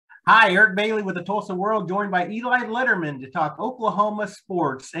Hi, Eric Bailey with the Tulsa World, joined by Eli Letterman to talk Oklahoma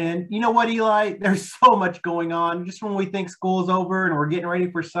sports. And you know what, Eli? There's so much going on. Just when we think school's over and we're getting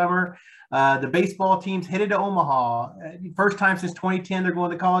ready for summer, the baseball team's headed to Omaha. First time since 2010, they're going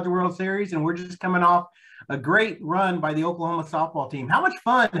to the College World Series, and we're just coming off a great run by the Oklahoma softball team. How much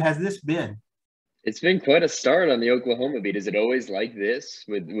fun has this been? It's been quite a start on the Oklahoma beat. Is it always like this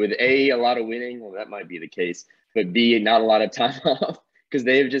with a lot of winning? Well, that might be the case, but B, not a lot of time off because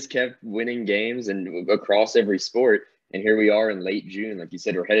they've just kept winning games and across every sport. And here we are in late June. Like you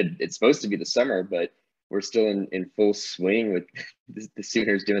said, we're headed, it's supposed to be the summer, but we're still in full swing with the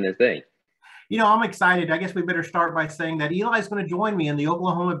Sooners doing their thing. I'm excited. I guess we better start by saying that Eli's going to join me in the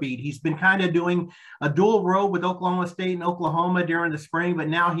Oklahoma beat. He's been kind of doing a dual role with Oklahoma State and Oklahoma during the spring, but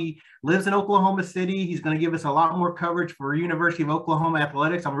now he lives in Oklahoma City. He's going to give us a lot more coverage for University of Oklahoma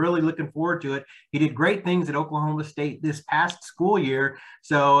athletics. I'm really looking forward to it. He did great things at Oklahoma State this past school year,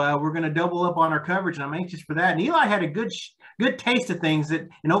 so we're going to double up on our coverage, and I'm anxious for that. And Eli had a good taste of things in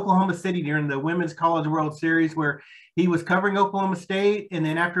Oklahoma City during the Women's College World Series, where he was covering Oklahoma State, and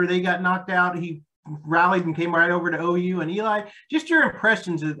then after they got knocked out, he rallied and came right over to OU. And Eli, just your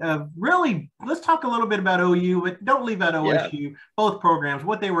impressions of really, let's talk a little bit about OU, but don't leave out Yeah. OSU, both programs,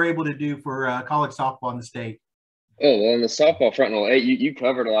 what they were able to do for college softball in the state. Oh, well, in the softball front, well, you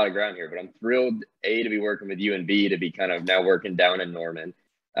covered a lot of ground here, but I'm thrilled, A, to be working with you and B, to be kind of now working down in Norman.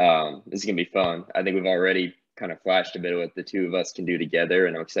 This is going to be fun. I think we've already kind of flashed a bit of what the two of us can do together,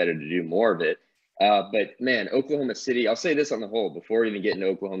 and I'm excited to do more of it. But man, Oklahoma City, I'll say this on the whole, before we even get into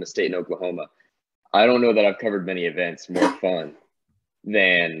Oklahoma State and Oklahoma, I don't know that I've covered many events more fun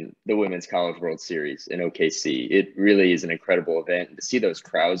than the Women's College World Series in OKC. It really is an incredible event. To see those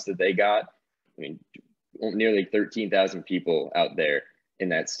crowds that they got, I mean, nearly 13,000 people out there in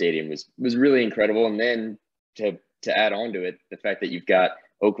that stadium was really incredible. And then to add on to it, the fact that you've got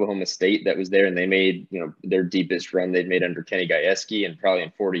Oklahoma State that was there and they made, their deepest run they'd made under Kenny Gajewski and probably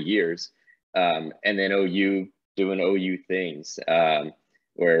in 40 years. And then OU doing OU things,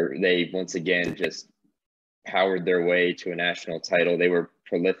 where they once again just powered their way to a national title. They were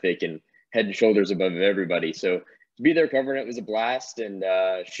prolific and head and shoulders above everybody. So to be there covering it was a blast. And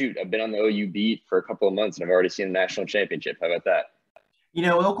shoot, I've been on the OU beat for a couple of months and I've already seen the national championship. How about that?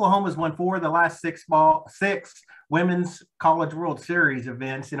 Oklahoma's won 4 of the last six women's college World Series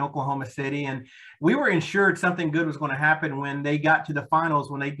events in Oklahoma City. And we were ensured something good was going to happen when they got to the finals,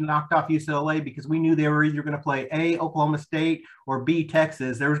 when they knocked off UCLA, because we knew they were either going to play A, Oklahoma State, or B,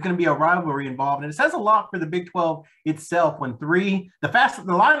 Texas. There was going to be a rivalry involved. And it says a lot for the Big 12 itself when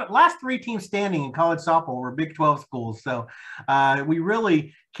the last 3 teams standing in college softball were Big 12 schools. So we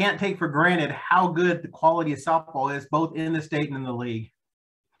really can't take for granted how good the quality of softball is, both in the state and in the league.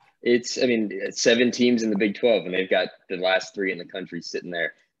 It's 7 teams in the Big 12, and they've got the last 3 in the country sitting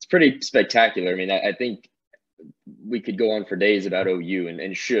there. It's pretty spectacular. I mean, I think we could go on for days about OU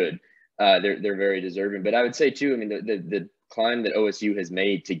and should. They're very deserving. But I would say, too, I mean, the climb that OSU has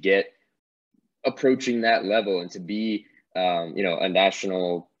made to get approaching that level and to be, a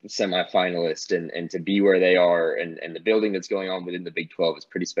national semifinalist and to be where they are and the building that's going on within the Big 12 is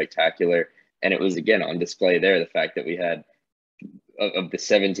pretty spectacular. And it was, again, on display there, the fact that we had – of the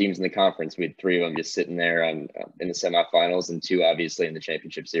 7 teams in the conference, we had 3 of them just sitting there in the semifinals and 2 obviously in the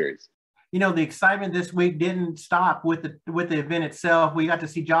championship series. The excitement this week didn't stop with the event itself. We got to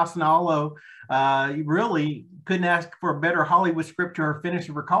see Jocelyn Alo. You really couldn't ask for a better Hollywood script to her finish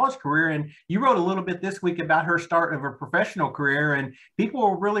of her college career. And you wrote a little bit this week about her start of her professional career, and people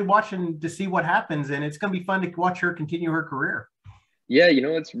are really watching to see what happens. And it's going to be fun to watch her continue her career. Yeah,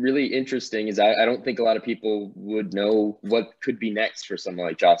 what's really interesting is I don't think a lot of people would know what could be next for someone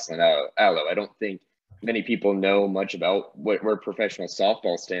like Jocelyn Alo. I don't think many people know much about where professional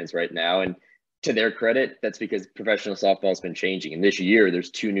softball stands right now. And to their credit, that's because professional softball has been changing. And this year, there's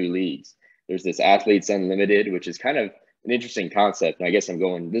 2 new leagues. There's this Athletes Unlimited, which is kind of an interesting concept. And I guess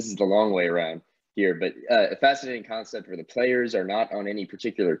this is the long way around here, but a fascinating concept where the players are not on any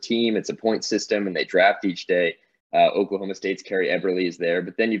particular team. It's a point system and they draft each day. Oklahoma State's Carrie Eberly is there,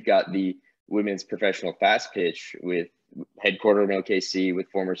 but then you've got the women's professional fast pitch with headquartered in OKC with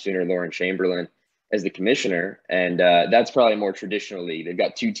former Sooner Lauren Chamberlain as the commissioner. And that's probably a more traditional league. They've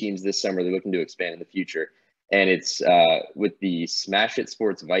got 2 teams this summer. They're looking to expand in the future. And it's with the Smash It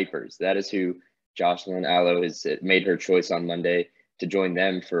Sports Vipers. That is who Jocelyn Alo has made her choice on Monday to join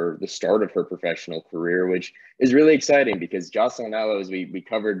them for the start of her professional career, which is really exciting because Jocelyn Alo, as we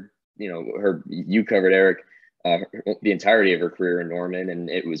covered, you covered, Eric, the entirety of her career in Norman, and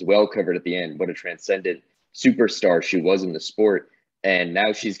it was well covered at the end. What a transcendent superstar she was in the sport. And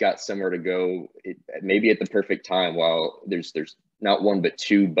now she's got somewhere to go, maybe at the perfect time, while there's not one, but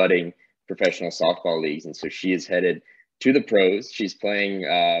two budding professional softball leagues. And so she is headed to the pros. She's playing,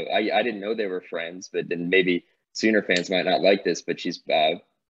 I didn't know they were friends, but then maybe Sooner fans might not like this, but she's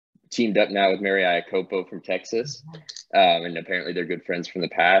teamed up now with Mary Iacopo from Texas. And apparently they're good friends from the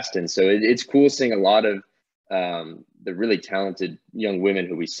past. And so it's cool seeing a lot of the really talented young women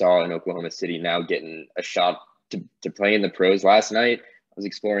who we saw in Oklahoma City now getting a shot to play in the pros. Last night, I was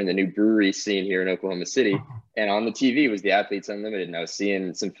exploring the new brewery scene here in Oklahoma City, and on the TV was the Athletes Unlimited, and I was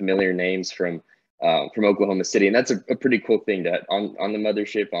seeing some familiar names from Oklahoma City, and that's a pretty cool thing to on the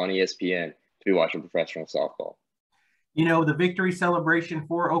mothership on ESPN to be watching professional softball. You know, the victory celebration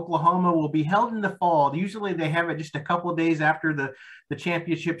for Oklahoma will be held in the fall. Usually they have it just a couple of days after the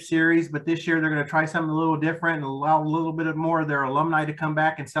championship series, but this year they're going to try something a little different and allow a little bit more of their alumni to come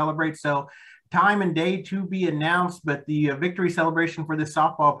back and celebrate. So time and day to be announced, but the victory celebration for this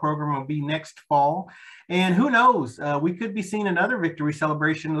softball program will be next fall. And who knows, we could be seeing another victory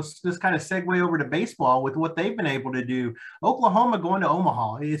celebration. Let's just kind of segue over to baseball with what they've been able to do. Oklahoma going to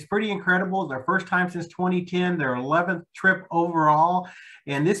Omaha. It's pretty incredible. Their first time since 2010, their 11th trip overall.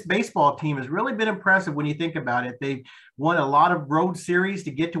 And this baseball team has really been impressive when you think about it. They've won a lot of road series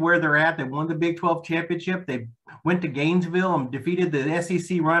to get to where they're at. They won the Big 12 championship. They went to Gainesville and defeated the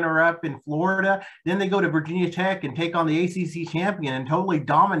SEC runner-up in Florida. Then they go to Virginia Tech and take on the ACC champion and totally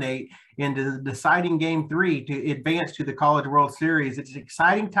dominate into the deciding game 3 to advance to the College World Series. It's an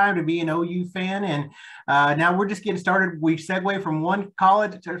exciting time to be an OU fan. And now we're just getting started. We segue from one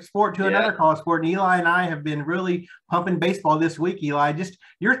college sport to another college sport. And Eli and I have been really pumping baseball this week. Eli, just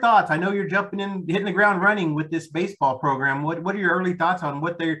your thoughts. I know you're jumping in, hitting the ground running with this baseball program. What are your early thoughts on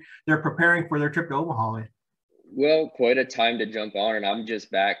what they're preparing for their trip to Omaha? Well, quite a time to jump on, and I'm just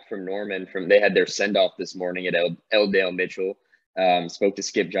back from Norman. They had their send-off this morning at L. Dale Mitchell. Spoke to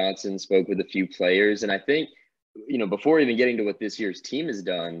Skip Johnson, spoke with a few players, and I think, before even getting to what this year's team has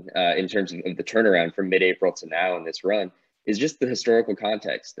done in terms of the turnaround from mid-April to now in this run, is just the historical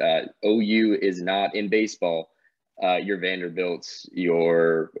context. OU is not in baseball your Vanderbilts,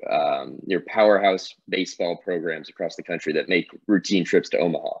 your powerhouse baseball programs across the country that make routine trips to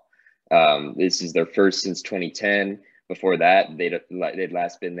Omaha. This is their first since 2010. Before that, they'd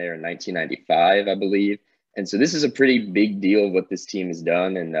last been there in 1995, I believe. And so this is a pretty big deal what this team has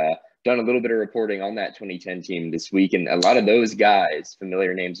done, and done a little bit of reporting on that 2010 team this week. And a lot of those guys,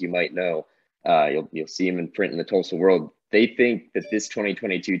 familiar names you might know, you'll see them in print in the Tulsa World. They think that this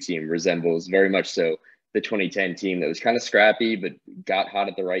 2022 team resembles very much so the 2010 team that was kind of scrappy, but got hot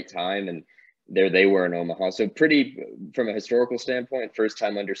at the right time. And there they were in Omaha. So pretty, from a historical standpoint, first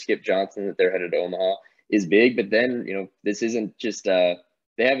time under Skip Johnson that they're headed to Omaha is big. But then, this isn't just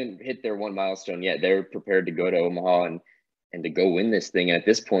they haven't hit their one milestone yet. They're prepared to go to Omaha and to go win this thing. And at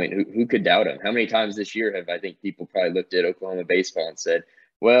this point, who could doubt them? How many times this year have I think people probably looked at Oklahoma baseball and said,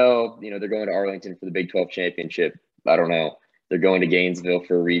 well, they're going to Arlington for the Big 12 championship. I don't know. They're going to Gainesville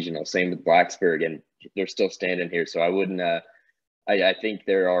for a regional. Same with Blacksburg, and they're still standing here. So I wouldn't. I think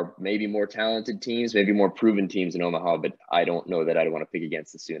there are maybe more talented teams, maybe more proven teams in Omaha, but I don't know that I'd want to pick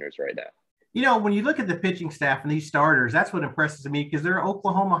against the Sooners right now. When you look at the pitching staff and these starters, that's what impresses me because they're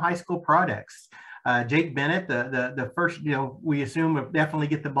Oklahoma high school products. Jake Bennett, the first, we assume will definitely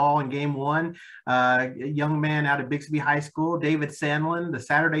get the ball in game 1. A young man out of Bixby High School. David Sandlin, the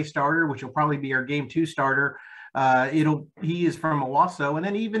Saturday starter, which will probably be our game 2 starter. He is from Owasso, and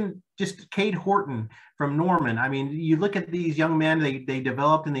then even just Cade Horton from Norman. I mean, you look at these young men, they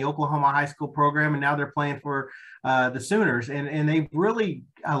developed in the Oklahoma high school program, and now they're playing for the Sooners, and they've really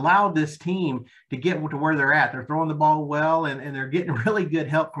allowed this team to get to where they're at. They're throwing the ball well, and they're getting really good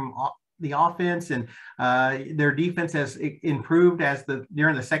help from the offense, and their defense has improved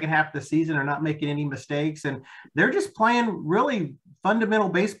during the second half of the season. They're not making any mistakes, and they're just playing really fundamental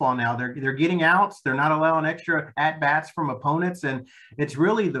baseball now. They're getting outs. They're not allowing extra at-bats from opponents, and it's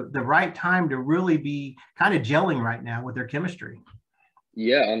really the right time to really be kind of gelling right now with their chemistry.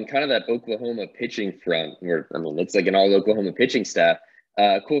 Yeah, on kind of that Oklahoma pitching front, it's like an all Oklahoma pitching staff.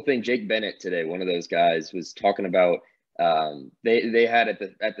 Cool thing, Jake Bennett today, one of those guys, was talking about they had at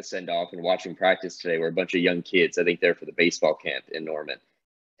the send-off and watching practice today were a bunch of young kids, I think they're for the baseball camp in Norman.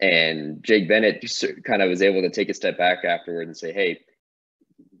 And Jake Bennett just kind of was able to take a step back afterward and say, hey,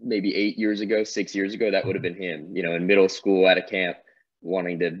 maybe 6 years ago, that would have been him, in middle school at a camp,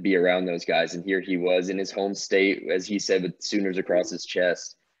 wanting to be around those guys. And here he was in his home state, as he said, with Sooners across his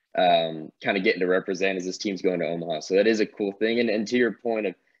chest, kind of getting to represent as this team's going to Omaha. So that is a cool thing. And to your point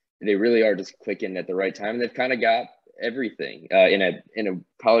of, they really are just clicking at the right time. And they've kind of got everything in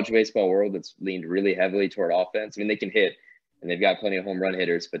a college baseball world that's leaned really heavily toward offense. I mean, they can hit, and they've got plenty of home run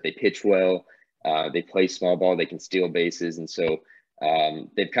hitters, but they pitch well. They play small ball. They can steal bases. And so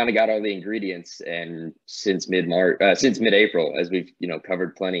they've kind of got all the ingredients. And since mid-April, as we've,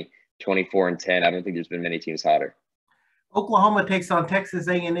 covered plenty, 24-10, I don't think there's been many teams hotter. Oklahoma takes on Texas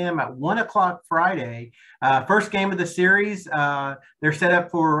A&M at 1 o'clock Friday. First game of the series. They're set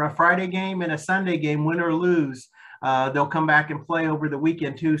up for a Friday game and a Sunday game, win or lose. They'll come back and play over the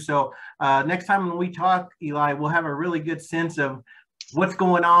weekend too. So next time when we talk, Eli, we'll have a really good sense of what's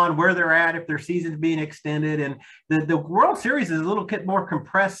going on, where they're at, if their season's being extended. And the World Series is a little bit more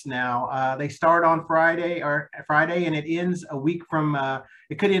compressed now. They start on Friday and it ends a week from,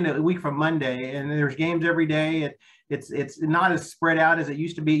 it could end a week from Monday, and there's games every day. It's not as spread out as it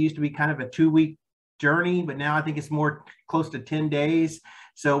used to be. It used to be kind of a 2-week journey, but now I think it's more close to 10 days.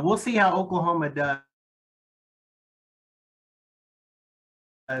 So we'll see how Oklahoma does.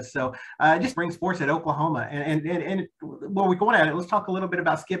 So just bring sports at Oklahoma. And when we're going at it, let's talk a little bit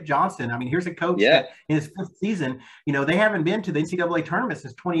about Skip Johnson. I mean, here's a coach that in his 5th season, they haven't been to the NCAA tournament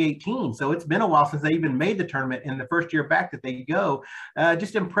since 2018. So it's been a while since they even made the tournament in the first year back that they go.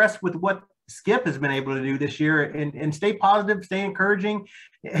 Just impressed with what Skip has been able to do this year and stay positive, stay encouraging.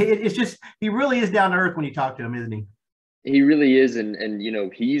 It's just, he really is down to earth when you talk to him, isn't he? He really is. And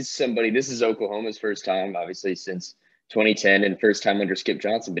he's somebody, this is Oklahoma's first time, obviously, since 2010 and first time under Skip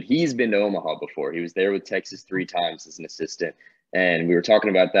Johnson, but he's been to Omaha before. He was there with Texas 3 times as an assistant. And we were talking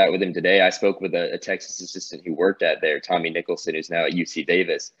about that with him today. I spoke with a Texas assistant who worked at there, Tommy Nicholson, who's now at UC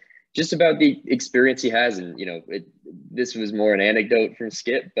Davis, just about the experience he has. And, this was more an anecdote from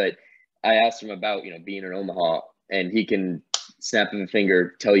Skip, but I asked him about, being in Omaha, and he can snap of a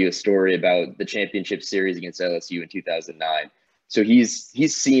finger tell you a story about the championship series against LSU in 2009. So he's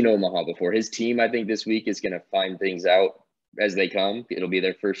seen Omaha before. His team, I think, this week is going to find things out as they come. It'll be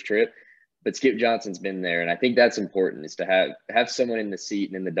their first trip. But Skip Johnson's been there, and I think that's important, is to have someone in the seat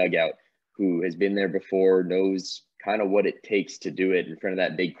and in the dugout who has been there before, knows kind of what it takes to do it in front of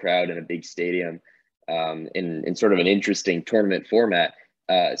that big crowd in a big stadium, in sort of an interesting tournament format.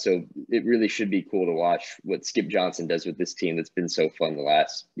 So it really should be cool to watch what Skip Johnson does with this team that's been so fun the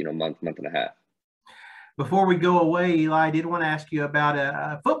last, month and a half. Before we go away, Eli, I did want to ask you about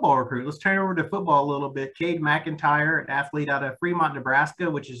a football recruit. Let's turn over to football a little bit. Cade McIntyre, an athlete out of Fremont, Nebraska,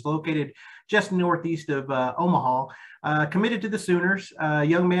 which is located just northeast of Omaha, committed to the Sooners.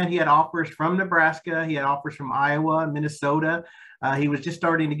 Young man, he had offers from Nebraska. He had offers from Iowa, Minnesota. He was just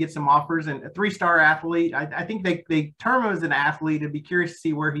starting to get some offers, and a 3-star athlete. I think they term him as an athlete. I'd be curious to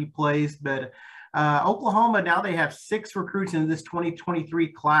see where he plays, but Oklahoma, now they have 6 recruits in this 2023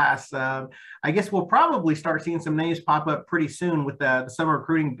 class. I guess we'll probably start seeing some names pop up pretty soon with the summer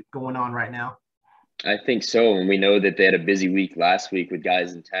recruiting going on right now. I think so. And we know that they had a busy week last week with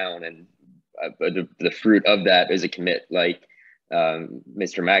guys in town, and the fruit of that is a commit like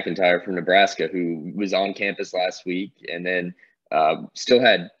Mr. McIntyre from Nebraska, who was on campus last week and then still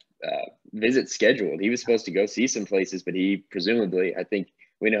had visits scheduled. He was supposed to go see some places, but he presumably, I think,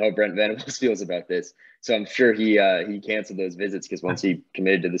 we know how Brent Venables feels about this. So I'm sure he canceled those visits, because once he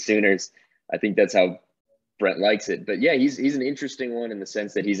committed to the Sooners, I think that's how Brent likes it. But yeah, he's an interesting one in the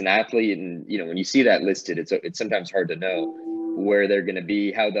sense that he's an athlete. And, when you see that listed, it's sometimes hard to know where they're going to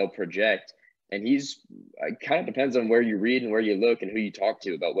be, how they'll project. And it kind of depends on where you read and where you look and who you talk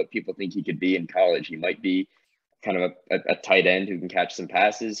to about what people think he could be in college. He might be kind of a tight end who can catch some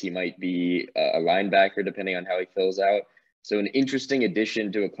passes. He might be a linebacker, depending on how he fills out. So an interesting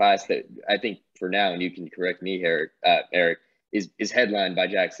addition to a class that I think for now, and you can correct me here, Eric, is headlined by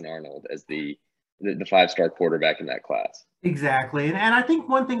Jackson Arnold as the 5-star quarterback in that class. Exactly. And I think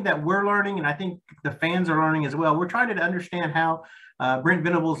one thing that we're learning, and I think the fans are learning as well, we're trying to understand how Brent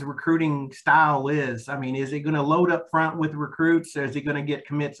Venables' recruiting style is. I mean, is it going to load up front with recruits, or is he going to get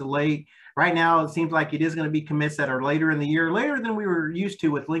commits late? Right now, it seems like it is going to be commits that are later in the year, later than we were used to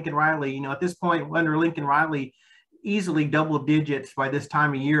with Lincoln Riley. At this point, under Lincoln Riley, easily double digits by this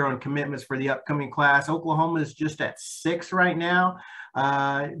time of year on commitments for the upcoming class. Oklahoma is just at 6 right now.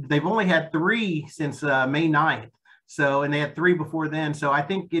 They've only had 3 since May 9th. So, and they had 3 before then. So I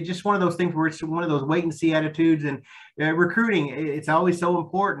think it's just one of those things where it's one of those wait and see attitudes, and recruiting, it's always so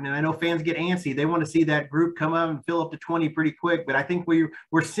important. And I know fans get antsy. They want to see that group come up and fill up to 20 pretty quick. But I think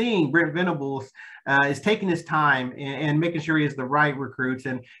we're seeing Brent Venables is taking his time and making sure he has the right recruits.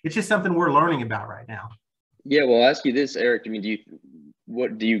 And it's just something we're learning about right now. Yeah, well, I'll ask you this, Eric. I mean,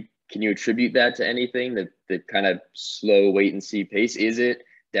 can you attribute that to anything, the kind of slow wait and see pace? Is it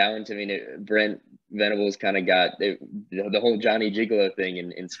down to, Brent Venables kind of got the whole Johnny Gigolo thing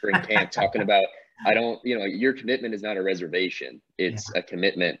in spring camp, talking about, your commitment is not a reservation. It's a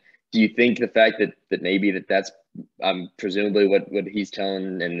commitment. do you think the fact that maybe that's presumably what he's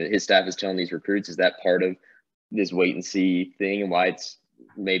telling and his staff is telling these recruits, is that part of this wait and see thing and why it's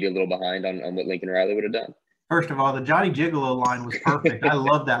maybe a little behind on what Lincoln Riley would have done? First of all, the Johnny Gigolo line was perfect. I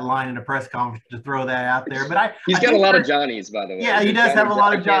love that line in a press conference to throw that out there. But he's got a lot of Johnnies, by the way. Yeah, he does have a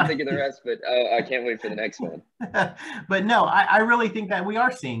lot of Johnnies. I can't think of the rest, but I can't wait for the next one. But no, I really think that we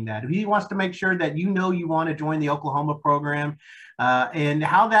are seeing that. He wants to make sure that you want to join the Oklahoma program. And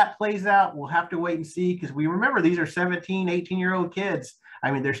how that plays out, we'll have to wait and see, because we remember these are 17, 18-year-old kids. I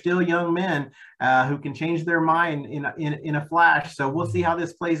mean, they're still young men who can change their mind in a flash. So we'll see how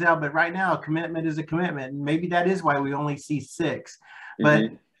this plays out. But right now, a commitment is a commitment. And maybe that is why we only see 6. But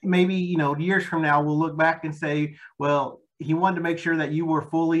maybe, years from now, we'll look back and say, well, he wanted to make sure that you were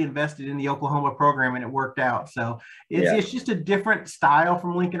fully invested in the Oklahoma program, and it worked out. So it's just a different style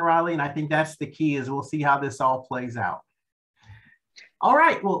from Lincoln Riley. And I think that's the key, is we'll see how this all plays out. All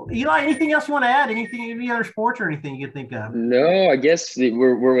right. Well, Eli, anything else you want to add? Any other sports or anything you can think of? No, I guess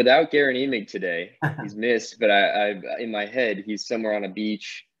we're without Garen Emig today. He's missed, but I in my head, he's somewhere on a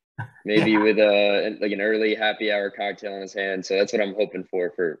beach, maybe with an early happy hour cocktail in his hand. So that's what I'm hoping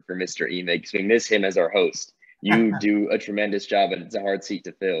for Mr. Emig, because we miss him as our host. You do a tremendous job, and it's a hard seat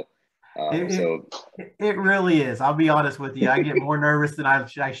to fill. It really is. I'll be honest with you. I get more nervous than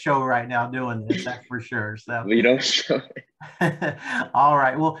I show right now doing this. That's for sure. So you don't show it. All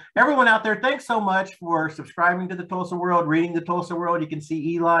right. Well, everyone out there, thanks so much for subscribing to the Tulsa World, reading the Tulsa World. You can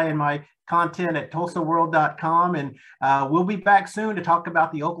see Eli and my content at tulsaworld.com. And we'll be back soon to talk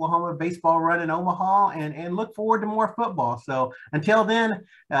about the Oklahoma baseball run in Omaha, and look forward to more football. So until then,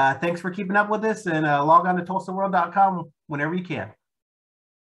 thanks for keeping up with us, and log on to tulsaworld.com whenever you can.